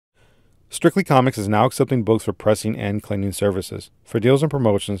Strictly Comics is now accepting books for pressing and cleaning services. For deals and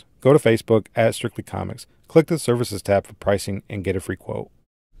promotions, go to Facebook at Strictly Comics. Click the Services tab for pricing and get a free quote.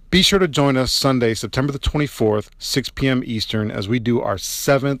 Be sure to join us Sunday, September the 24th, 6 p.m. Eastern, as we do our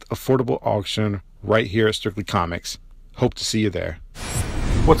 7th affordable auction right here at Strictly Comics. Hope to see you there.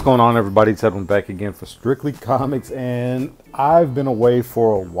 What's going on, everybody? It's Edwin back again for Strictly Comics, and I've been away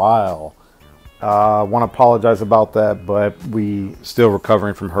for a while. I want to apologize about that, but we still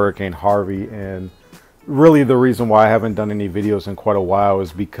recovering from Hurricane Harvey, and really the reason why I haven't done any videos in quite a while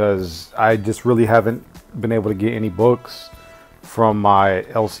is because I just really haven't been able to get any books from my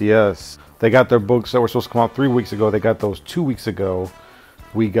LCS. They got their books that were supposed to come out 3 weeks ago. They got those 2 weeks ago.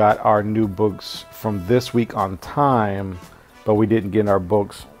 We got our new books from this week on time, but we didn't get our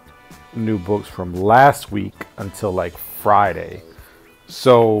new books from last week until like Friday.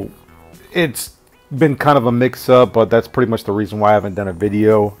 So it's been kind of a mix up, but that's pretty much the reason why I haven't done a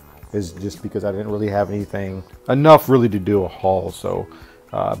video, is just because I didn't really have enough really to do a haul. So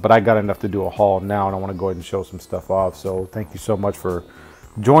but I got enough to do a haul now, and I want to go ahead and show some stuff off. So thank you so much for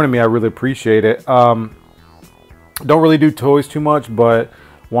joining me. I really appreciate it. Don't really do toys too much, but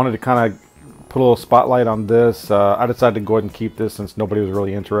wanted to kind of put a little spotlight on this. I decided to go ahead and keep this since nobody was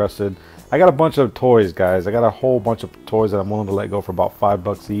really interested. I got a bunch of toys, guys. I got a whole bunch of toys that I'm willing to let go for about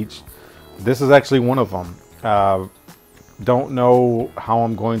 $5 each. This is actually one of them. Don't know how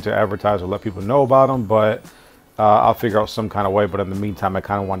I'm going to advertise or let people know about them, but I'll figure out some kind of way. But in the meantime, I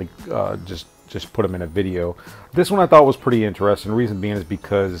kind of want to just put them in a video. This one I thought was pretty interesting. The reason being is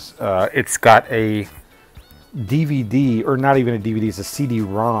because it's got a DVD, or not even a DVD, it's a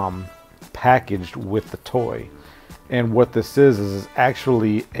CD-ROM packaged with the toy. And what this is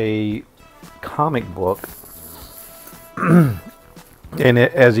actually a comic book. And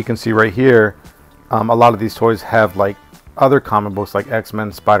as you can see right here, a lot of these toys have like other comic books like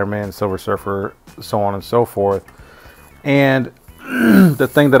X-Men, Spider-Man, Silver Surfer, so on and so forth. And the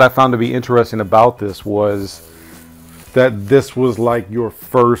thing that I found to be interesting about this was that this was like your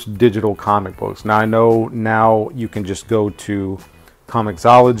first digital comic books. Now I know now you can just go to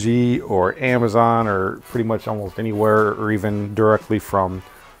Comixology or Amazon or pretty much almost anywhere, or even directly from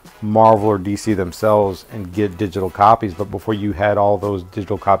Marvel or DC themselves, and get digital copies. But before, you had all those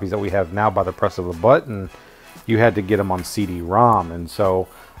digital copies that we have now by the press of a button. You had to get them on CD-ROM, and so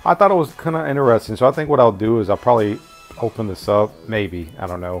I thought it was kind of interesting. So I think what I'll do is I'll probably open this up, maybe, I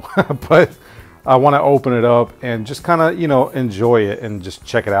don't know, but I want to open it up and just kind of, you know, enjoy it and just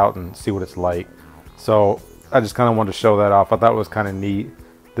check it out and see what it's like. So I just kind of wanted to show that off. I thought it was kind of neat.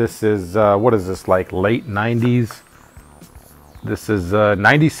 This is what is this, like late 90s? This is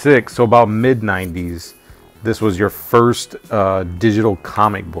 96, so about mid 90s. This was your first digital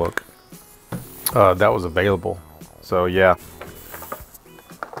comic book that was available. So yeah.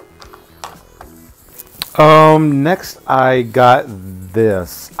 Next I got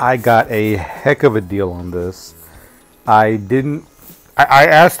this. I got a heck of a deal on this. I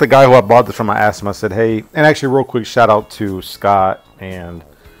asked the guy who I bought this from, I asked him, I said, hey, and actually real quick shout out to Scott and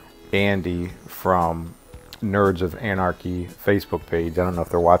Andy from Nerds of Anarchy Facebook page. I don't know if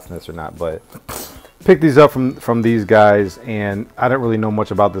they're watching this or not, but picked these up from these guys, and I didn't really know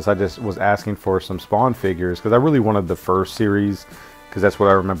much about this. I just was asking for some Spawn figures because I really wanted the first series, because that's what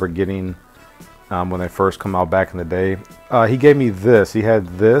I remember getting when they first come out back in the day. He gave me this. He had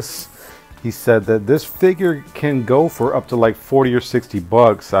this. He said that this figure can go for up to like 40 or 60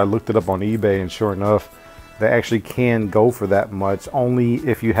 bucks. I looked it up on eBay, and sure enough, they actually can go for that much, only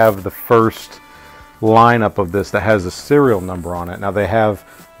if you have the first lineup of this that has a serial number on it. Now they have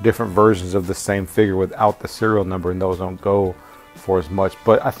different versions of the same figure without the serial number, and those don't go for as much.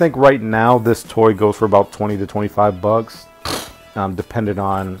 But I think right now this toy goes for about 20 to 25 bucks, depending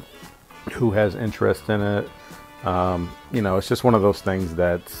on who has interest in it. You know, it's just one of those things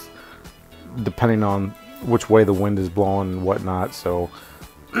that's depending on which way the wind is blowing and whatnot. So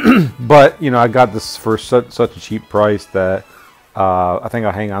but you know, I got this for such a cheap price that I think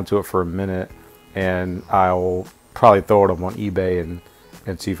I'll hang on to it for a minute, and I'll probably throw it up on eBay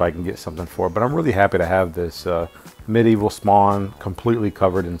and see if I can get something for it. But I'm really happy to have this medieval Spawn, completely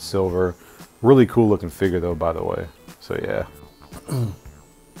covered in silver. Really cool looking figure though, by the way. So yeah.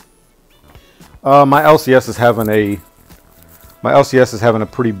 My LCS is having a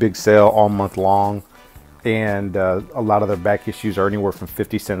pretty big sale all month long, and a lot of their back issues are anywhere from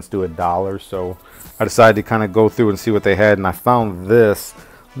 50 cents to $1. So I decided to kind of go through and see what they had, and I found this.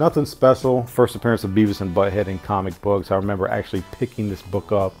 Nothing special. First appearance of Beavis and Butthead in comic books. I remember actually picking this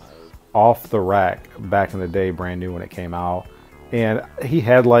book up off the rack back in the day, brand new when it came out. And he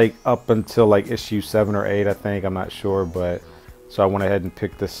had like up until like issue 7 or 8, I think. I'm not sure, but so I went ahead and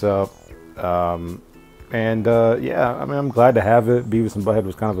picked this up. Yeah, I mean, I'm glad to have it. Beavis and Butthead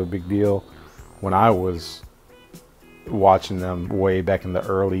was kind of a big deal when I was watching them way back in the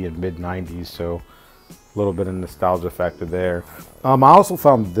early and mid 90s, so a little bit of nostalgia factor there. I also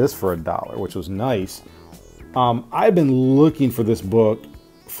found this for $1, which was nice. I've been looking for this book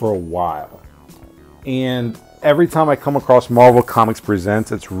for a while, and every time I come across Marvel Comics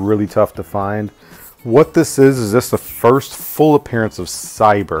Presents, it's really tough to find. What this is this the first full appearance of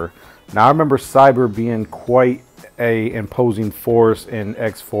Cyber. Now, I remember Cyber being quite a imposing force in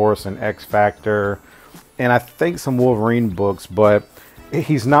X-Force and X-Factor, and I think some Wolverine books, but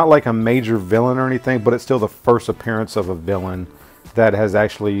he's not like a major villain or anything, but it's still the first appearance of a villain that has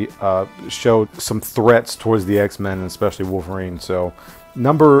actually showed some threats towards the X-Men, and especially Wolverine. So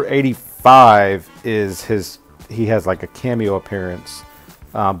number 85 is he has like a cameo appearance,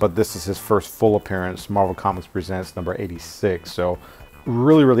 but this is his first full appearance. Marvel Comics Presents number 86. So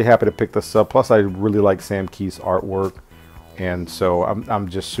really happy to pick this up. Plus, I really like Sam Keith's artwork, and so I'm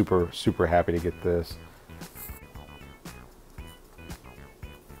just super happy to get this.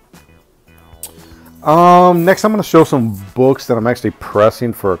 Next, I'm going to show some books that I'm actually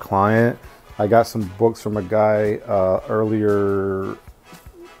pressing for a client. I got some books from a guy earlier,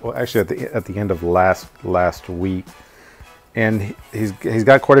 well, actually at the end of last week, and he's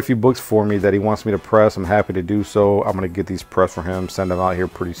got quite a few books for me that he wants me to press. I'm happy to do so. I'm going to get these pressed for him, send them out here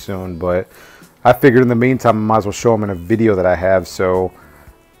pretty soon. But I figured in the meantime, I might as well show him in a video that I have. So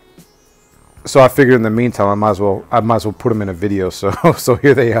I figured in the meantime, I might as well put them in a video. So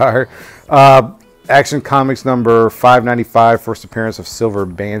here they are. Action Comics number 595, first appearance of Silver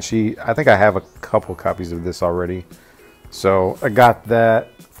Banshee. I think I have a couple copies of this already, so I got that.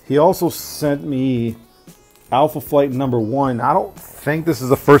 He also sent me Alpha Flight number 1. I don't think this is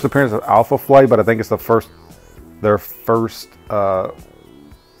the first appearance of Alpha Flight, but I think it's their first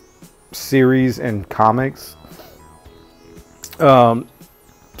series in comics.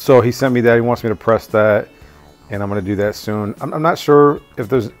 So he sent me that. He wants me to press that, and I'm going to do that soon. I'm not sure if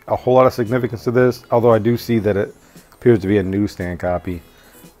there's a whole lot of significance to this, although I do see that it appears to be a newsstand copy.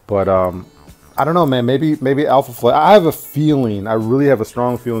 But I don't know, man. Maybe Alpha Flight. I have a feeling, I really have a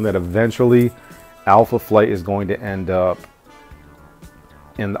strong feeling that eventually Alpha Flight is going to end up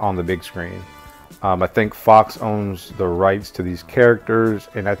on the big screen. I think Fox owns the rights to these characters,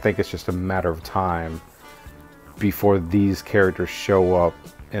 and I think it's just a matter of time before these characters show up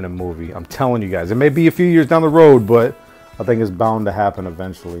in a movie. I'm telling you guys, it may be a few years down the road, but I think it's bound to happen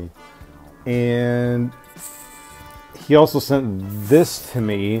eventually. And he also sent this to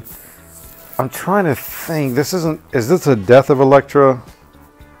me. I'm trying to think. Is this a Death of Elektra?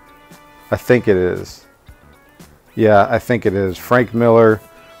 I think it is. Yeah, I think it is. Frank Miller,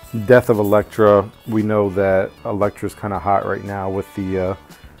 Death of Elektra. We know that Elektra's kind of hot right now with the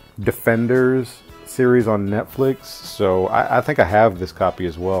Defenders series on Netflix, so I think I have this copy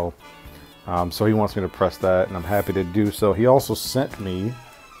as well. So he wants me to press that, and I'm happy to do so. He also sent me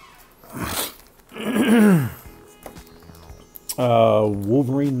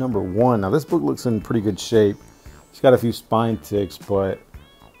Wolverine number 1. Now this book looks in pretty good shape. It's got a few spine ticks, but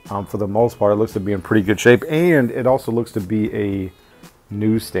for the most part it looks to be in pretty good shape, and it also looks to be a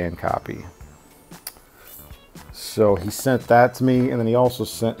newsstand copy. So he sent that to me, and then he also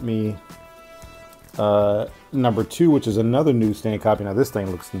sent me number 2, which is another newsstand copy. Now this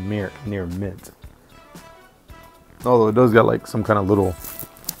thing looks near mint, although it does got like some kind of little,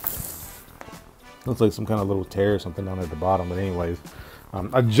 looks like some kind of little tear or something down at the bottom. But anyways,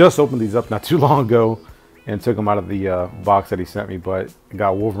 I just opened these up not too long ago and took them out of the box that he sent me, but I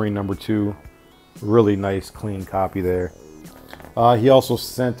got Wolverine number 2, really nice clean copy there. He also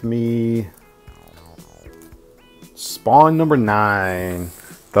sent me Spawn number 9,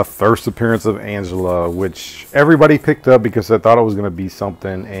 the first appearance of Angela, which everybody picked up because they thought it was going to be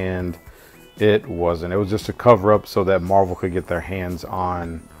something, and it wasn't. It was just a cover up so that Marvel could get their hands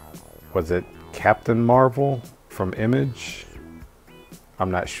on, was it Captain Marvel from Image?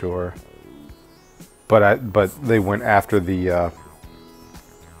 I'm not sure, but they went after the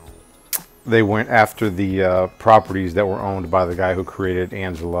properties that were owned by the guy who created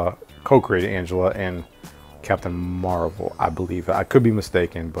Angela, co-created Angela and Captain Marvel, I believe. I could be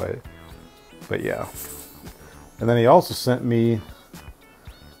mistaken, but yeah. And then he also sent me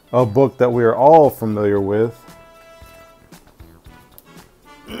a book that we are all familiar with,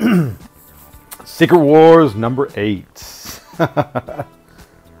 Secret Wars number 8.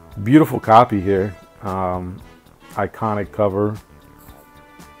 Beautiful copy here. Iconic cover.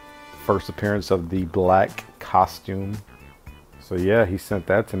 First appearance of the black costume. So yeah, he sent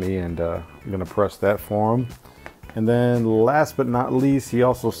that to me, and I'm gonna press that for him. And then last but not least, he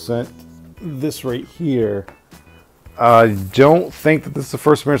also sent this right here. I don't think that this is the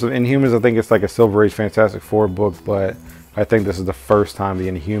first appearance of Inhumans. I think it's like a Silver Age Fantastic Four book, but I think this is the first time the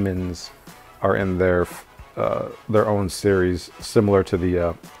Inhumans are in their own series, similar to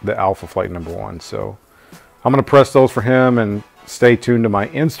the Alpha Flight #1. So I'm gonna press those for him, and stay tuned to my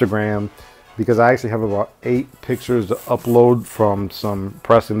Instagram, because I actually have about 8 pictures to upload from some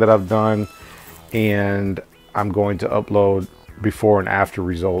pressing that I've done, and I'm going to upload before and after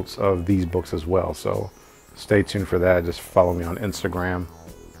results of these books as well. So stay tuned for that. Just follow me on Instagram.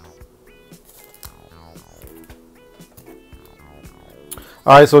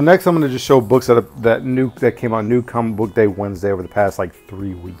 All right, so next I'm going to just show books that came out new Comic Book Day Wednesday over the past like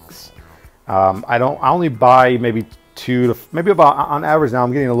 3 weeks. I only buy maybe 2 to maybe about, on average now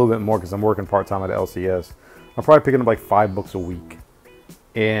I'm getting a little bit more because I'm working part-time at LCS. I'm probably picking up like 5 books a week,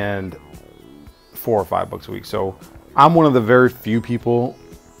 and 4 or 5 books a week. So I'm one of the very few people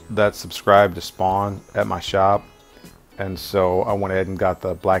that subscribe to Spawn at my shop, and so I went ahead and got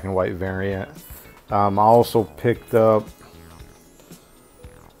the black and white variant. I also picked up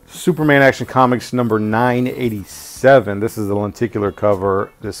Superman Action Comics number 987. This is the lenticular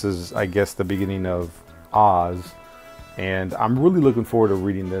cover. This is, I guess, the beginning of Oz, and I'm really looking forward to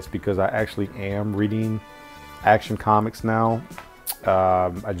reading this because I actually am reading Action Comics now.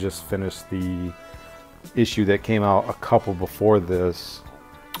 I just finished the issue that came out a couple before this,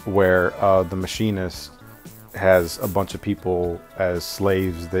 where the machinist has a bunch of people as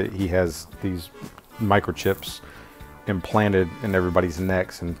slaves, that he has these microchips implanted in everybody's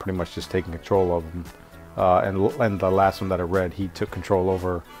necks and pretty much just taking control of them. And the last one that I read, he took control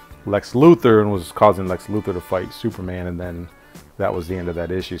over Lex Luthor and was causing Lex Luthor to fight Superman, and then that was the end of that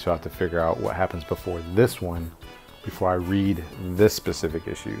issue. So I have to figure out what happens before this one, before I read this specific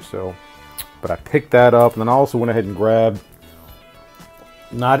issue. So, but I picked that up, and then I also went ahead and grabbed,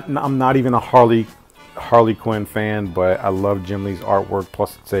 I'm not even a Harley Quinn fan, but I love Jim Lee's artwork,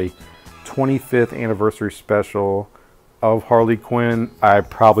 plus it's a 25th anniversary special of Harley Quinn. I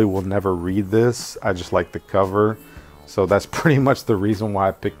probably will never read this. I just like the cover. So that's pretty much the reason why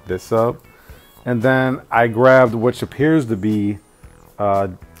I picked this up. And then I grabbed, which appears to be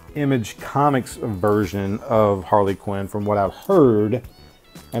Image Comics version of Harley Quinn from what I've heard.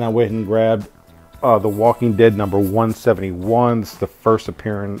 And I went and grabbed The Walking Dead number 171. It's the first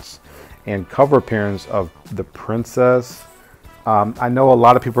appearance and cover appearance of the Princess. I know a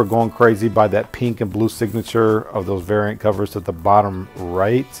lot of people are going crazy by that pink and blue signature of those variant covers at the bottom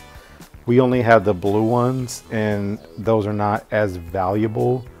right. We only have the blue ones, and those are not as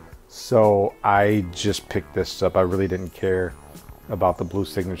valuable. So I just picked this up. I really didn't care about the blue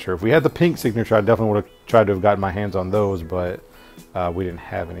signature. If we had the pink signature, I definitely would have tried to have gotten my hands on those, but we didn't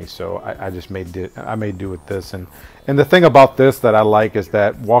have any. So I just made do with this. And the thing about this that I like is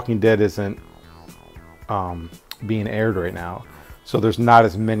that Walking Dead isn't being aired right now. So there's not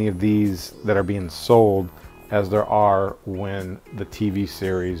as many of these that are being sold as there are when the TV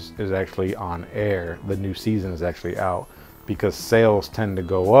series is actually on air. The new season is actually out, because sales tend to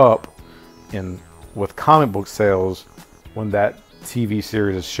go up with comic book sales when that TV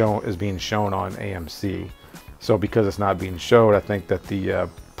series is being shown on AMC. So because it's not being showed, I think that the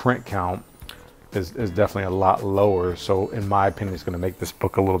print count is definitely a lot lower. So in my opinion, it's going to make this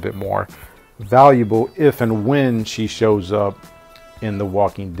book a little bit more valuable if and when she shows up in The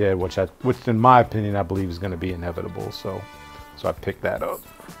Walking Dead, which in my opinion I believe is going to be inevitable. So I picked that up.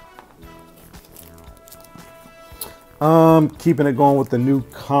 Keeping it going with the new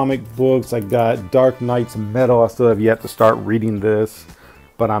comic books, I got Dark Knight's Metal. I still have yet to start reading this,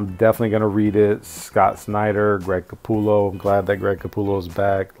 but I'm definitely going to read it. Scott Snyder, Greg Capullo. I'm glad that Greg Capullo is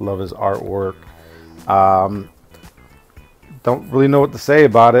back. Love his artwork. Don't really know what to say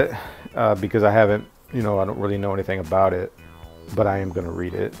about it because I don't really know anything about it, but I am going to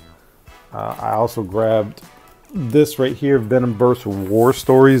read it. I also grabbed this right here, Venomverse War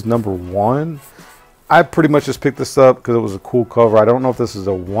Stories #1. I pretty much just picked this up because it was a cool cover. I don't know if this is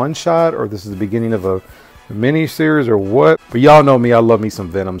a one-shot or this is the beginning of a mini-series or what, but y'all know me, I love me some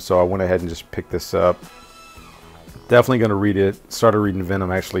Venom, so I went ahead and just picked this up. Definitely going to read it. Started reading Venom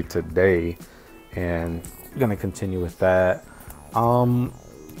actually today, and going to continue with that.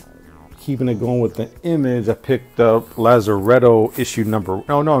 Keeping it going with the Image, I picked up Lazaretto issue number...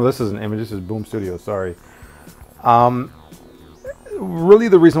 No, this isn't Image. This is Boom Studios. Sorry. Really,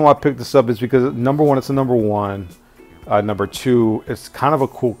 the reason why I picked this up is because #1, it's a #1. #2, it's kind of a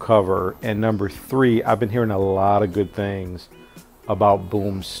cool cover. And #3, I've been hearing a lot of good things about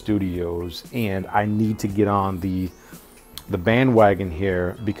Boom Studios, and I need to get on the bandwagon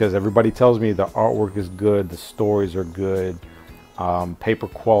here because everybody tells me the artwork is good, the stories are good. Paper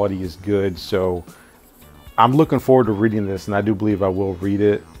quality is good, so I'm looking forward to reading this, and I do believe I will read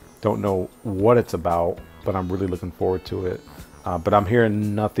it. Don't know what it's about, but I'm really looking forward to it. But I'm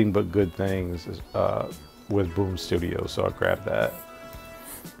hearing nothing but good things with Boom Studios, so I grabbed that.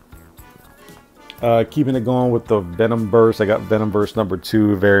 Keeping it going with the Venom Burst, I got Venom Burst number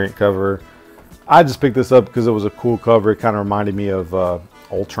 2 variant cover. I just picked this up because it was a cool cover. It kind of reminded me of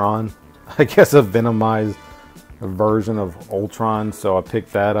Ultron, I guess a Venomized version of Ultron, so I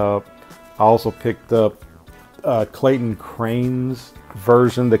picked that up. I also picked up Clayton Crane's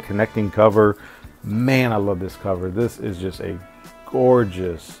version, the connecting cover. Man, I love this cover. This is just a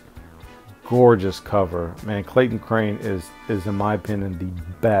gorgeous cover. Man, Clayton Crane is in my opinion the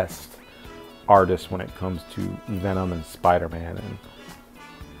best artist when it comes to Venom and Spider-Man, and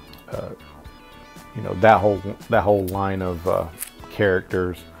you know, that whole line of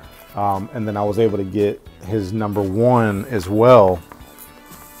characters. And then I was able to get his number 1 as well,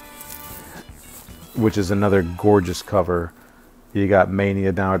 which is another gorgeous cover. You got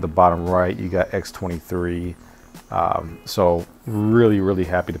Mania down at the bottom right, you got X-23. So really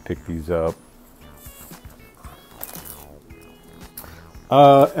happy to pick these up.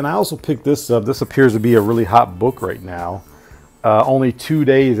 And I also picked this up. This appears to be a really hot book right now. Only 2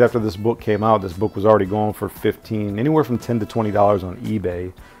 days after this book came out, this book was already going for anywhere from $10 to $20 on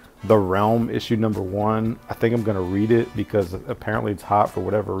eBay. The Realm issue number 1. I think I'm gonna read it because apparently it's hot for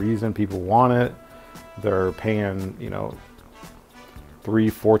whatever reason. People want it. They're paying, you know,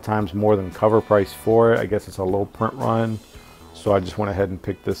 3-4 times more than cover price for it. I guess it's a low print run, so I just went ahead and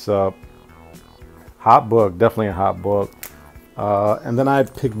picked this up. Hot book, definitely a hot book. And then I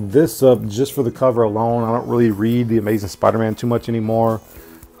picked this up just for the cover alone. I don't really read the Amazing Spider-Man too much anymore,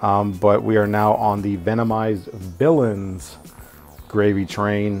 but we are now on the Venomized Villains gravy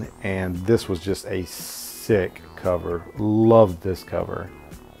train, and this was just a sick cover. Loved this cover,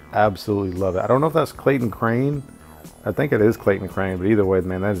 absolutely love it. I don't know if that's Clayton Crane. I think it is Clayton Crane, but either way,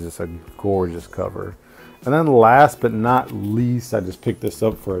 man, that is just a gorgeous cover. And then last but not least, I just picked this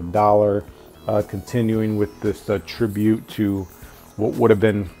up for $1. Continuing with this tribute to what would have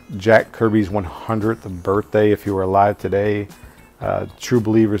been Jack Kirby's 100th birthday if he were alive today. True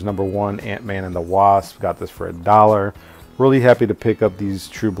Believers number 1, Ant-Man and the Wasp. Got this for $1. Really happy to pick up these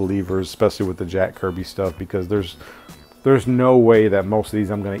True Believers, especially with the Jack Kirby stuff, because there's no way that most of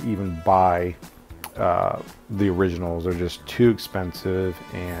these I'm going to even buy the originals. They're just too expensive,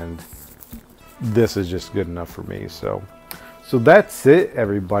 and this is just good enough for me. So that's it,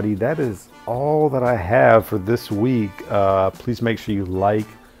 everybody. That is all that I have for this week. Please make sure you like,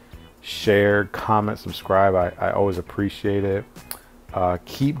 share, comment, subscribe. I always appreciate it.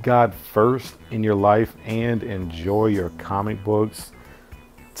 Keep God first in your life and enjoy your comic books.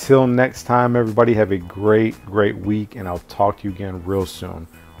 Till next time, everybody, have a great week, and I'll talk to you again real soon.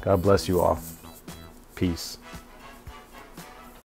 God bless you all. Peace.